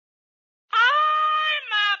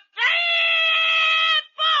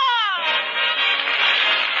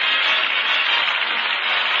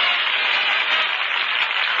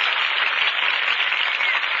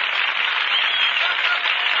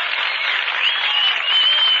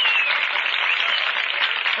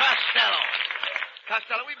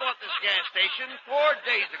Costello, we bought this gas station 4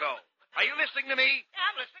 days ago. Are you listening to me? Yeah,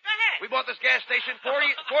 I'm listening. Go ahead. We bought this gas station 4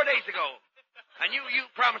 days ago. And you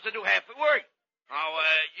promised to do half the work. Now,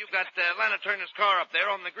 you've got Lana Turner's car up there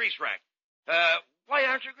on the grease rack. Why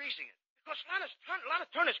aren't you greasing it? Because Lana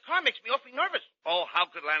Turner's car makes me awfully nervous. Oh, how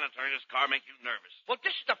could Lana Turner's car make you nervous? Well,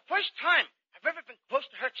 this is the first time I've ever been close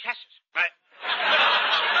to her chassis. Right.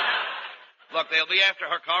 Look, they'll be after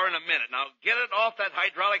her car in a minute. Now, get it off that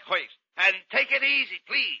hydraulic hoist. And take it easy,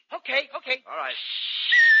 please. Okay. All right.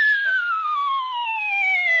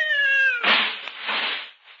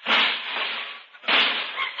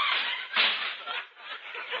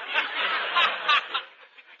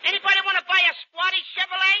 Anybody want to buy a squatty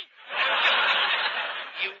Chevrolet?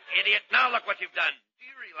 You idiot. Now look what you've done. Do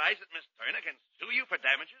you realize that Miss Turner can sue you for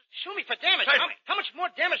damages? Sue me for damage? Certainly. How much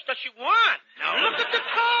more damage does she want? No. Look at the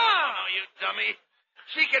car. No, you dummy.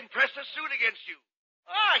 She can press a suit against you.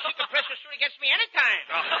 Oh, she can press her suit against me anytime.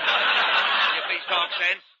 Oh. You please talk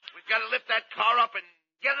sense. We've got to lift that car up and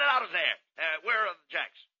get it out of there. Where are the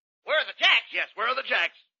jacks? Where are the jacks? Yes, where are the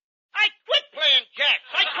jacks? I quit playing jacks.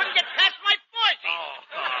 I couldn't get past my 40. Oh.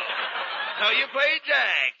 So you play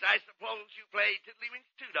jacks. I suppose you play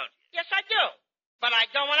tiddlywinks too, don't you? Yes, I do. But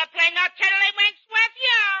I don't want to play no tiddlywinks with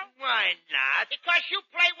you. Why not? Because you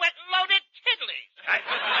play with loaded tiddlies.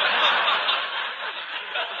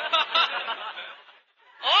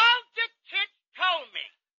 All the kids told me.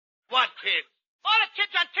 What kids? All the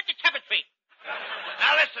kids on Ticky Tappet Feet.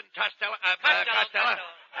 Now listen, Costello. Costello.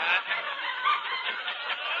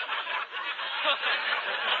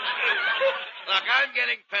 Look, I'm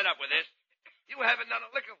getting fed up with this. You haven't done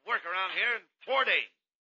a lick of work around here in 4 days.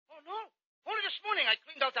 Oh, no. Only this morning I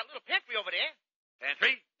cleaned out that little pantry over there.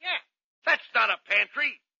 Pantry? Yeah. That's not a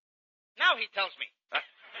pantry. Now he tells me.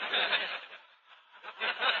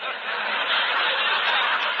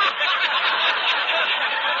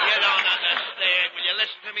 You don't understand. Will you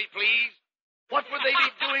listen to me, please? What would they be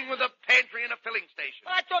doing with a pantry in a filling station?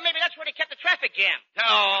 Well, I thought maybe that's where they kept the traffic jam.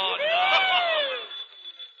 Oh, no.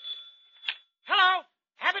 Hello,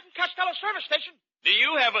 Abbott and Costello service station. Do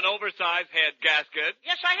you have an oversized head gasket?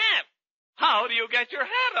 Yes, I have. How do you get your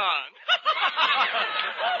hat on?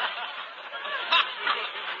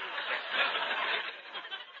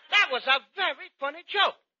 That was a very funny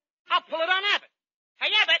joke. I'll pull it on Abbott.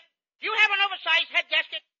 Hey, Abbott, do you have an oversized head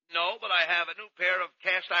gasket? No, but I have a new pair of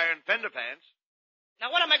cast iron fender pants. Now,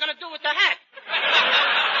 what am I going to do with the hat?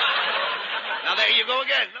 Now, there you go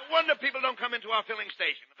again. No wonder people don't come into our filling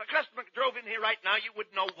station. If a customer drove in here right now, you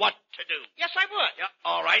wouldn't know what to do. Yes, I would. Yeah,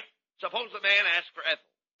 all right. Suppose the man asked for Ethel.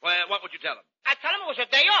 Well, what would you tell him? I'd tell him it was a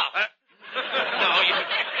day off. No,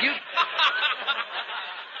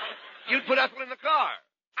 you'd put Ethel in the car.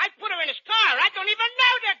 I'd put her in his car. I don't even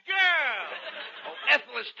know the girl. Oh,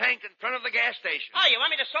 Ethel is tanked in front of the gas station. Oh, you want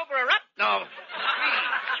me to sober her up? No, please.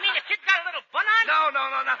 You mean the kid got a little bun on? No,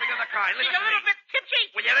 nothing of the kind. She's Listen a to little me. bit tipsy.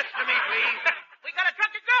 Will you listen to me, please? We got a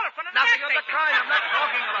drunken girl in front of the Nothing gas of the station. kind. I'm not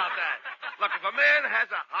talking about that. Look, if a man has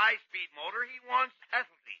a high-speed motor, he wants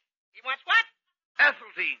ethylene. He wants what?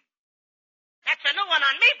 Ethylene. That's a new one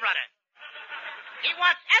on me, brother. He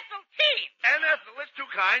wants ethylene. And ethyl, there's two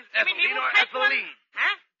kinds, You mean he ethylene or won't take one? ethylene.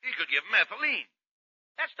 Huh? He could give him ethylene.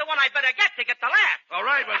 That's the one I better get to get the laugh. All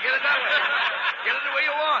right, well, get it that way. Get it the way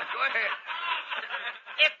you want. Go ahead.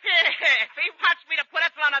 If he wants me to put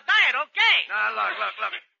ethyl on a diet, okay. Now, look.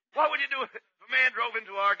 What would you do if a man drove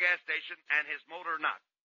into our gas station and his motor knocked?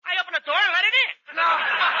 I open the door and let it in. No.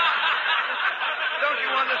 Don't you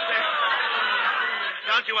understand?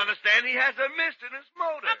 Don't you understand? He has a mist in his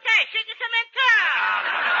motor. Okay, she can come in, too.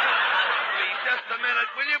 Please, just a minute,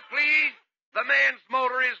 will you please? The man's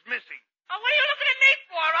motor is missing. Oh, what are you looking at me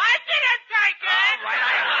for? I didn't take it. All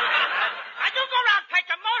right, I do go around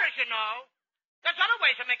taking motors, you know. There's other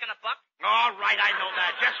ways of making a buck. All right, I know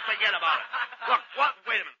that. Just forget about it. Look,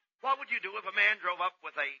 wait a minute. What would you do if a man drove up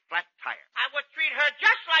with a flat tire? I would treat her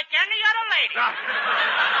just like any other lady.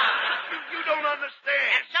 You don't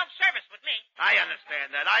understand. And self-service with me. I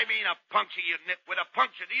understand that. I mean a puncture, you nitwit. A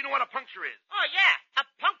puncture. Do you know what a puncture is? Oh, yeah. A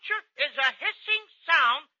puncture is a hissing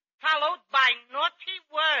sound followed by naughty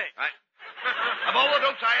words. Of all the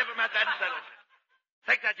dopes I ever met, that settles it.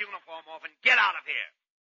 Take that uniform off and get out of here.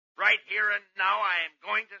 Right here and now, I am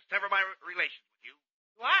going to sever my relations with you.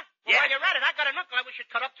 What? Well, Yes. while you're at it, I got an uncle that we should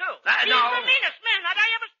cut up, too. He's No. the meanest man that I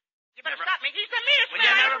ever... You better stop me. He's the meanest Will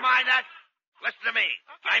man you I never ever... mind that? Listen to me.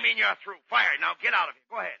 Okay. I mean you're through. Fired. Now get out of here.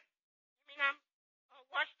 Go ahead. You mean I'm all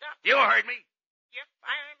washed up? You heard me. You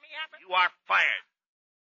firing me, Abbott? You are fired.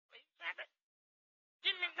 Please, Abbott.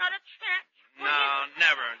 Give me another chance. No,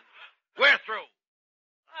 never. We're through.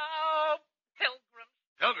 Oh, pilgrims.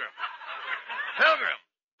 Pilgrim. Pilgrim.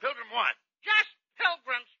 Pilgrim what? Just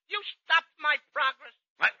pilgrims. You stopped my progress.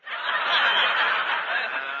 What?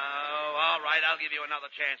 Oh, all right. I'll give you another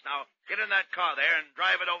chance. Now, get in that car there and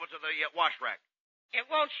drive it over to the wash rack. It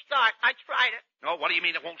won't start. I tried it. No, what do you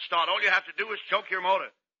mean it won't start? All you have to do is choke your motor.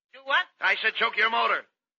 Do what? I said choke your motor.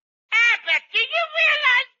 Abbott, do you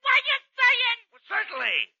realize what you're saying? Well,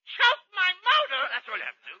 certainly. Choke my motor? That's all you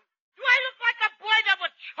have to do. Do I look like a boy that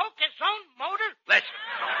would choke his own motor? Listen,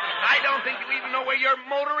 I don't think you even know where your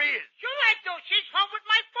motor is. Sure I do. She's home with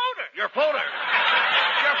my folder. Your folder?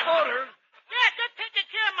 Your folder? Yeah, just taking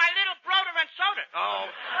care of my little brother and soda. Oh,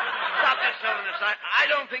 stop that silliness. I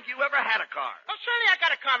don't think you ever had a car. Oh, surely I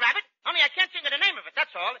got a car, Rabbit. Only I can't think of the name of it,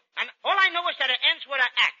 that's all. And all I know is that it ends with a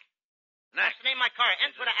ack. That's the name of my car. It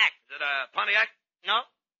ends with a ack. Is it a Pontiac? No.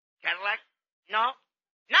 Cadillac? No.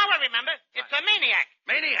 Now I remember. It's a Maniac.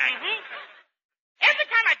 Maniac? Mm-hmm. Every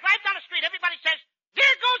time I drive down the street, everybody says,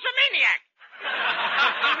 there goes a Maniac.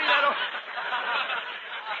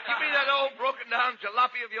 You mean that old broken-down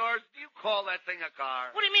jalopy of yours? Do you call that thing a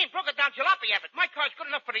car? What do you mean, broken down jalopy, Abbott? My car's good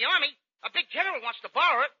enough for the Army. A big general wants to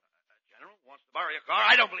borrow it. A general wants to borrow your car?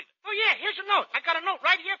 I don't believe it. Oh, yeah, here's a note. I got a note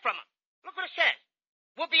right here from him. Look what it says.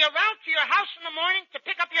 We'll be around to your house in the morning to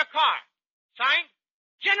pick up your car. Signed,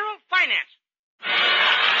 General Finance.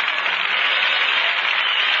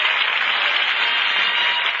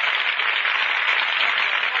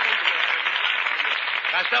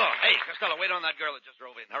 Costello. Hey, Costello, wait on that girl that just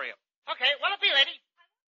drove in. Hurry up. Okay, what'll it be, lady?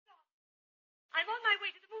 I'm on my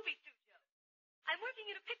way to the movie studio. I'm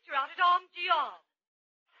working in a picture out at Om. Giam.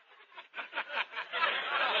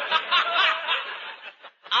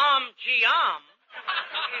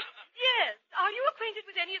 Yes. Are you acquainted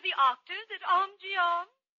with any of the actors at Om?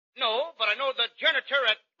 No, but I know the janitor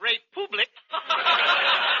at Republic.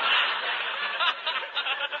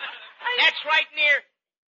 That's right near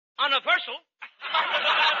Universal.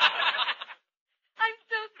 I'm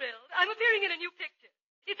so thrilled. I'm appearing in a new picture.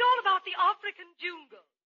 It's all about the African jungle.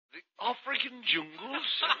 The African jungles?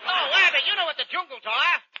 Oh, Abbott, you know what the jungles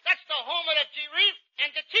are. That's the home of the giraffe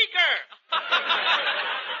and the tiger.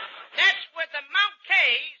 That's where the Mount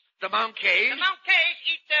Kays. The Mount Kays? The Mount Kays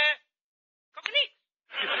eat the coconuts.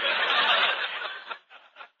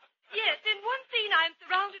 Yes, in one scene I'm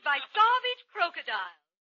surrounded by savage crocodiles.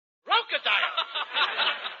 Crocodiles?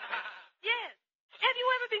 Yes. Have you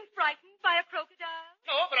ever been frightened by a crocodile?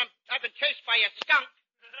 No, but I've been chased by a skunk.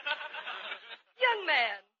 Young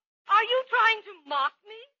man, are you trying to mock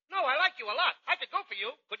me? No, I like you a lot. I could go for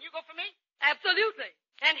you. Couldn't you go for me? Absolutely.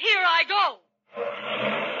 And here I go.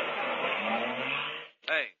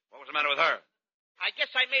 Hey, what was the matter with her? I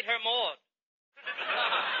guess I made her Maud.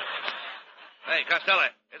 Hey, Costello,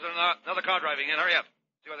 is there another car driving in? Hurry up.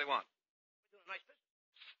 See what they want. We're doing nice business.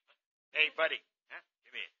 Hey, buddy. Huh?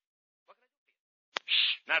 Come here. What can I do for you?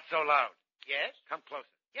 Shh, not so loud. Yes? Come closer.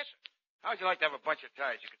 Yes, sir. How'd you like to have a bunch of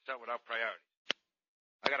tires you could sell without priorities?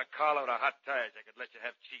 I got a carload of hot tires I could let you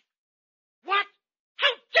have cheap. What?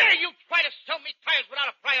 How dare you try to sell me tires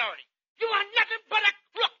without a priority? You are nothing but a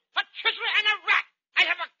crook, a chiseler, and a rat. I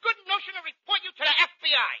have a good notion to report you to the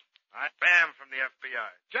FBI. I am from the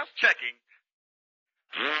FBI. Just checking.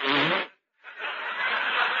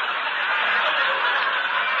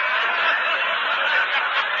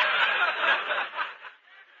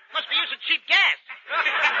 Must be using cheap gas.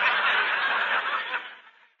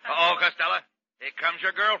 Uh-oh, Costello. Here comes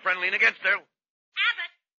your girlfriend. Lean against her.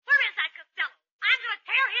 Abbott, where is that Costello? I'm going to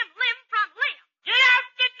tear him limb from limb. Get out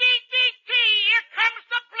the DDT. Here comes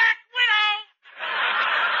the Black Widow.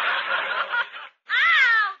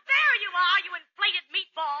 Oh, there you are, you inflated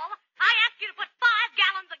meatball. I asked you to put 5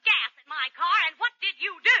 gallons of gas in my car, and what did you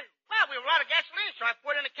do? Well, we were out of gasoline, so I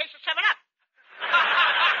poured in a case of 7-Up.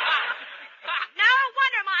 No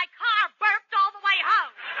wonder my car burped all the way home.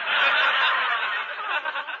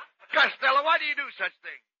 Costello, why do you do such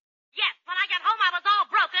things? Yes, when I got home, I was all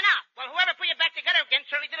broken up. Well, whoever put you back together again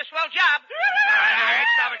certainly did a swell job. All right,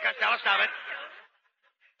 stop it, Costello, stop it.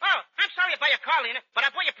 Oh, I'm sorry about your car, Lena, but I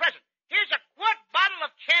bought you a present. Here's a quart bottle of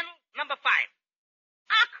Channel number 5.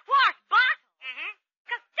 A quart bottle? Mm-hmm.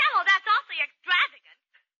 Costello, that's awfully extravagant.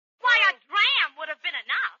 Why, a dram would have been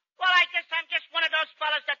enough. Well, I guess I'm just one of those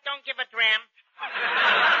fellas that don't give a dram.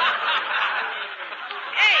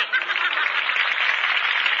 Hey.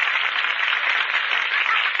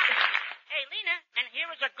 Hey, Lena, and here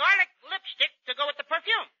is a garlic lipstick to go with the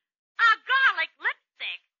perfume. A garlic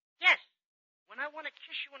lipstick? Yes. When I want to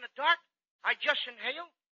kiss you in the dark, I just inhale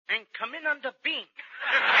and come in under beam.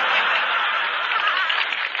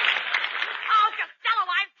 Oh, Costello,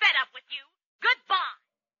 I'm fed up with you. Goodbye.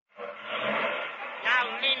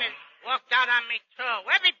 Now, Lena walked out out on me, too.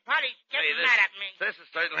 Everybody's getting mad at me. This is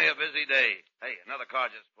certainly a busy day. Hey, another car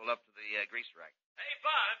just pulled up to the grease rack. Hey,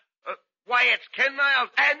 Bud. Why, it's Ken Niles,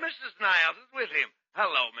 and Mrs. Niles is with him.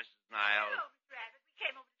 Hello, Mrs. Niles. Hello, Mr. Abbott. We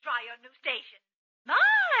came over to try your new station. My,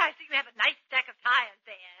 I see you have a nice stack of tires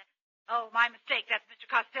there. Oh, my mistake. That's Mr.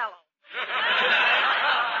 Costello.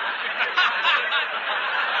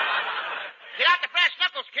 Get out the brass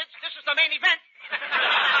knuckles, kids. This is the main event.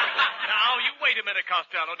 Now, you wait a minute,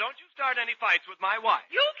 Costello. Don't you start any fights with my wife.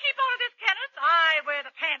 You keep on this, Kenneth. I wear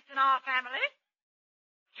the pants in our family.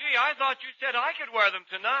 Gee, I thought you said I could wear them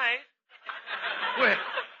tonight. Well,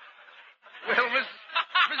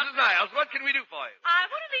 Mrs. Niles, what can we do for you? I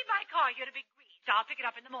want to leave my car here to be greased. I'll pick it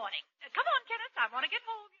up in the morning. Come on, Kenneth. I want to get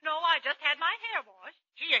home. You know, I just had my hair washed.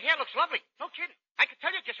 Gee, your hair looks lovely. No kidding. I could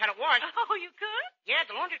tell you just had it washed. Oh, you could? Yeah,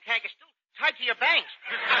 the laundry tag is still tied to your bangs.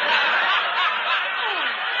 You'd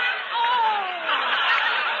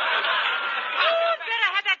better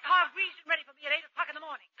have that car greased and ready for me at 8 o'clock in the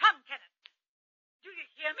morning. Come, Kenneth. Do you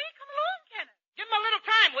hear me? Come along, Kenneth. Give him a little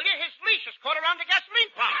time, will you? His leash is caught around the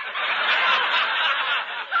gasoline pump.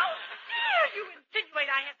 How dare you insinuate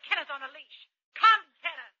I have Kenneth on a leash? Come,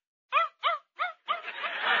 Kenneth. Well,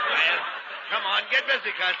 come on, get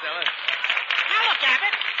busy, Costello. Now look,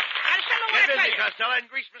 Abbott. I just don't know what Get to tell busy, you. Costello, and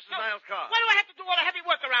grease Mrs. Niles' car. Why do I have to do all the heavy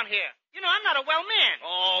work around here? You know, I'm not a well man.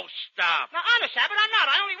 Oh, stop. Now, honest, Abbott, I'm not.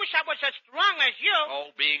 I only wish I was as strong as you.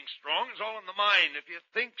 Oh, being strong is all in the mind. If you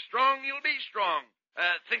think strong, you'll be strong.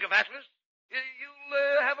 Think of Atlas.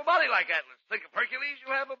 You'll have a body like Atlas. Think of Hercules,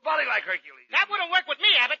 you'll have a body like Hercules. That wouldn't work with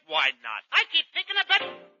me, Abbott. Why not? I keep thinking of that.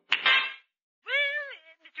 Well,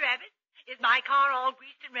 Mr. Abbott, is my car all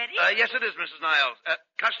greased and ready? Yes, it is, Mrs. Niles.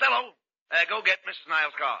 Costello, go get Mrs.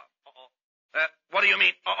 Niles' car. Uh-oh. What do you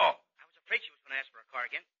mean, uh-oh? I was afraid she was going to ask for a car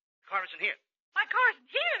again. The car isn't here. My car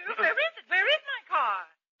isn't here. Where is it? Where is my car?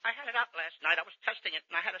 I had it out last night. I was testing it,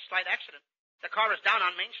 and I had a slight accident. The car is down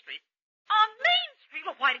on Main Street. On Main Street?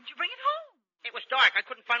 Well, why didn't you bring it home? It was dark. I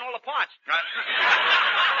couldn't find all the parts.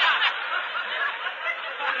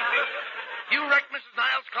 You wrecked Mrs.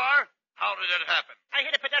 Niles' car? How did it happen? I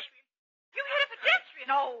hit a pedestrian. You hit a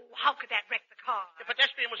pedestrian. Oh, how could that wreck the car? The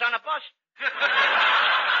pedestrian was on a bus.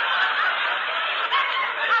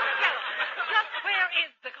 Costello, just where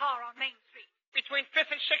is the car on Main Street? Between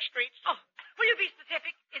 5th and 6th Streets. Oh, will you be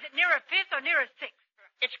specific? Is it nearer 5th or nearer 6th?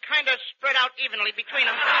 It's kind of spread out evenly between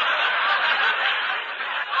them. Oh,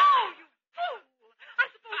 you fool! I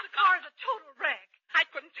suppose the car is a total wreck. I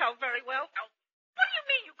couldn't tell very well. What do you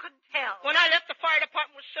mean you couldn't tell? When I left, the fire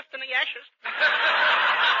department was sifting the ashes. Did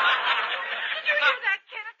you hear that,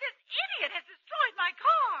 Kenneth? This idiot has destroyed my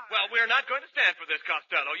car. Well, we're not going to stand for this,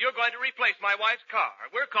 Costello. You're going to replace my wife's car.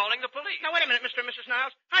 We're calling the police. Now, wait a minute, Mr. and Mrs.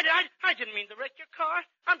 Niles. I didn't mean to wreck your car.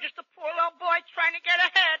 I'm just a poor little boy trying to get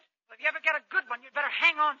ahead. Well, if you ever get a good one, you'd better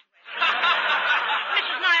hang on to it.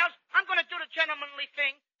 Mrs. Niles, I'm going to do the gentlemanly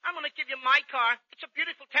thing. I'm going to give you my car. It's a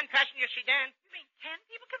beautiful 10-passenger sedan. You mean 10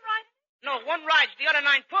 people can ride it? No, one rides, the other 9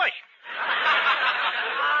 push.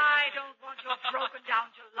 I don't want your broken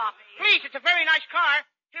down jalopy. Please, it's a very nice car.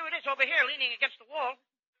 Here it is over here, leaning against the wall.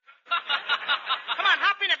 Come on,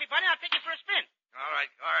 hop in, everybody. I'll take you for a spin. All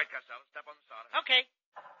right, Costello. Step on the solder. Okay.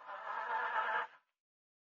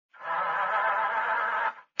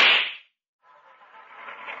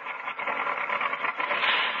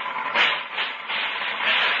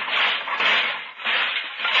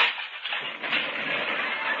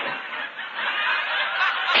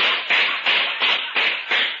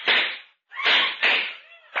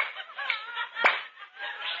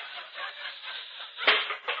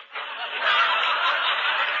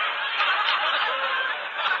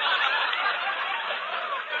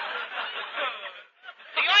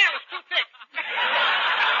 The oil is too thick.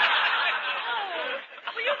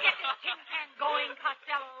 Will you get this tin can going,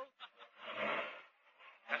 Costello?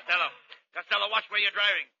 Costello, watch where you're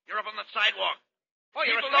driving. You're up on the sidewalk. Oh,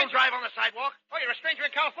 you're People a don't stranger. drive on the sidewalk. Oh, you're a stranger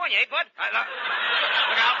in California, eh, Bud? Look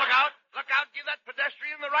out. Look out. Give that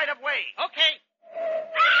pedestrian the right of way. Okay.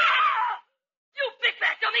 Ah! You big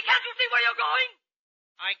fat dummy, can't you see where you're going?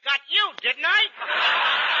 I got you, didn't I?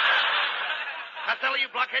 Costello, you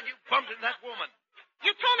blockhead, you bumped into that woman.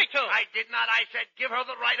 You told me to. I did not. I said give her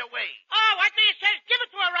the right of way. Oh, I think it says give it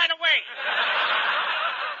to her right away.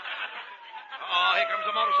 Oh, here comes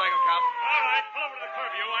a motorcycle cop. All right, pull over to the curb,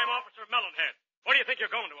 you. I'm Officer Mellonhead. What do you think you're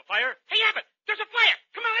going to, a fire? Hey, Abbott, there's a fire.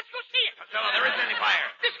 Come on, let's go see it. Costello, there isn't any fire.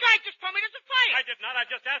 This guy just told me there's a fire. I did not. I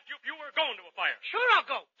just asked you if you were going to a fire. Sure, I'll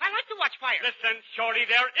go. I like to watch fire. Listen, Shorty,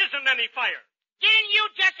 there isn't any fire. Didn't you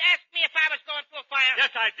just ask me if I was going to a fire? Yes,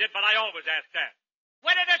 I did, but I always ask that.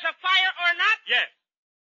 Whether there's a fire or not? Yes.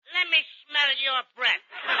 Let me smell your breath.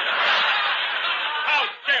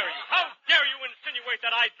 insinuate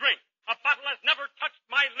that I drink. A bottle has never touched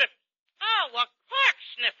my lips. Oh, a cork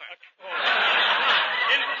sniffer.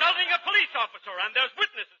 Insulting a police officer, and there's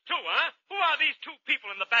witnesses, too, huh? Who are these two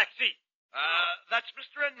people in the back seat? That's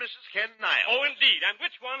Mr. and Mrs. Ken Niles. Oh, indeed. And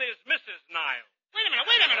which one is Mrs. Niles? Wait a minute,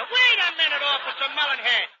 Officer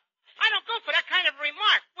Melonhead. I don't go for that kind of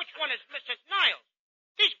remark. Which one is Mrs. Niles?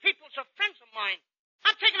 These people's are friends of mine.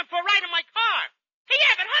 I'm taking them for a ride in my car. Hey,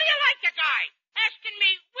 Abbott, how do you like the guy? Asking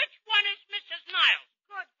me which one is Mrs. Niles.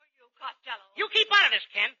 Good for you, Costello. You keep out of this,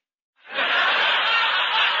 Ken. So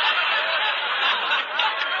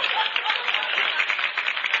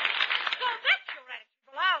that's your attitude.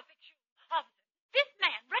 Well, I'll fix you. Officer, this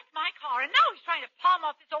man wrecked my car, and now he's trying to palm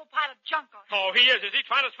off this old pile of junk on me. Oh, he is. Is he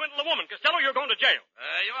trying to swindle a woman? Costello, you're going to jail.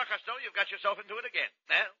 You are, Costello. You've got yourself into it again.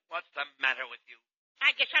 Well, what's the matter with you?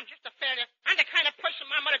 I guess I'm just a failure. I'm the kind of person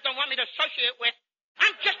my mother don't want me to associate with.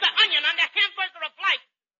 I'm just an onion on the hamburger of life.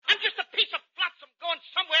 I'm just a piece of flotsam going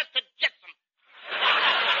somewhere to Jetsam.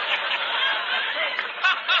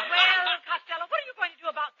 Well, Costello, what are you going to do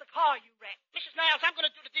about the car you wrecked? Mrs. Niles, I'm going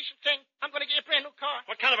to do the decent thing. I'm going to get you a brand new car.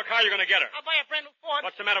 What kind of a car are you going to get her? I'll buy a brand new Ford.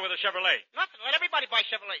 What's the matter with a Chevrolet? Nothing. Let everybody buy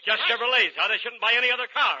Chevrolets. Just Chevrolets, huh? They shouldn't buy any other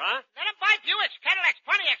car, huh? Let them buy Buicks, Cadillacs,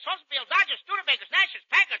 Pontiacs, Oldsmobile, Dodgers, Studebakers, Nashes,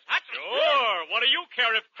 Packards, Hudsons. Sure. What do you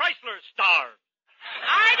care if Chrysler starves?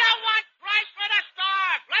 I don't want Chrysler to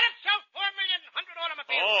starve. Let them sell 4,100,000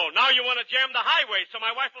 automobiles. Oh, now you want to jam the highway so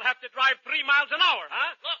my wife will have to drive 3 miles an hour,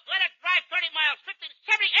 huh? Look, let it drive 30 miles, 50,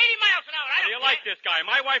 70, 80 miles an hour. I How do you like this guy?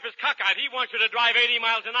 My wife is cockeyed. He wants you to drive 80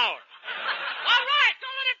 miles an hour. All right,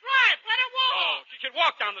 don't let it drive. Let it walk. Oh, she should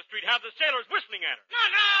walk down the street, have the sailors whistling at her. No,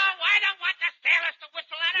 I don't want the sailors to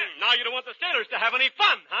whistle at her. Now you don't want the sailors to have any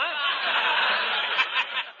fun, huh?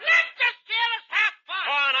 Let the sailors have fun.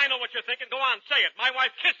 Go on, I know what you're thinking. Go on, say it. My wife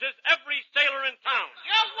kisses every sailor in town.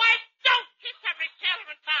 Your wife don't kiss every sailor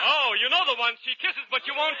in town. Oh, you know the ones she kisses, but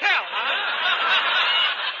you won't tell, huh?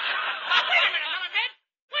 Wait a minute, Melonhead.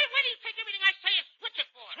 Where do you take everything I say and switch it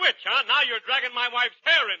for? Switch, huh? Now you're dragging my wife's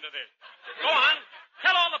hair into this. Go on.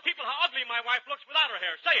 Tell all the people how ugly my wife looks without her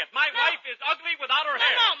hair. Say it. My wife is ugly without her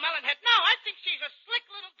hair. No, Melonhead. No, I think she's a slick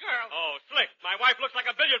little girl. Oh, slick. My wife looks like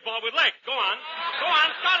a billiard ball with legs. Go on. Go on.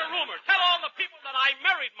 Start a rumor. Tell all the people that I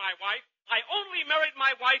married my wife. I only married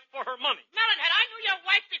my wife for her money. Melonhead, I knew your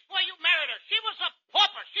wife before you married her. She was a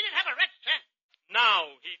pauper. She didn't have a red cent.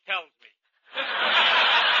 Now he tells me.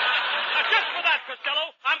 Now, just for that,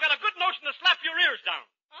 Costello, I've got a good notion to slap your ears down.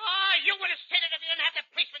 Oh, you would have said it if you didn't have the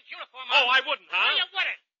policeman's uniform on. Oh, I wouldn't, huh? No, you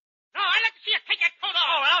wouldn't. No, I'd like to see you take that coat off.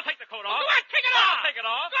 Oh, I'll take the coat off. Go on, take it off. I'll take it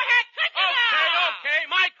off. Go ahead, take it off. Okay.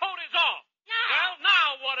 My coat is off. Now. Well,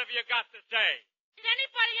 now what have you got to say? Did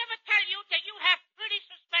anybody ever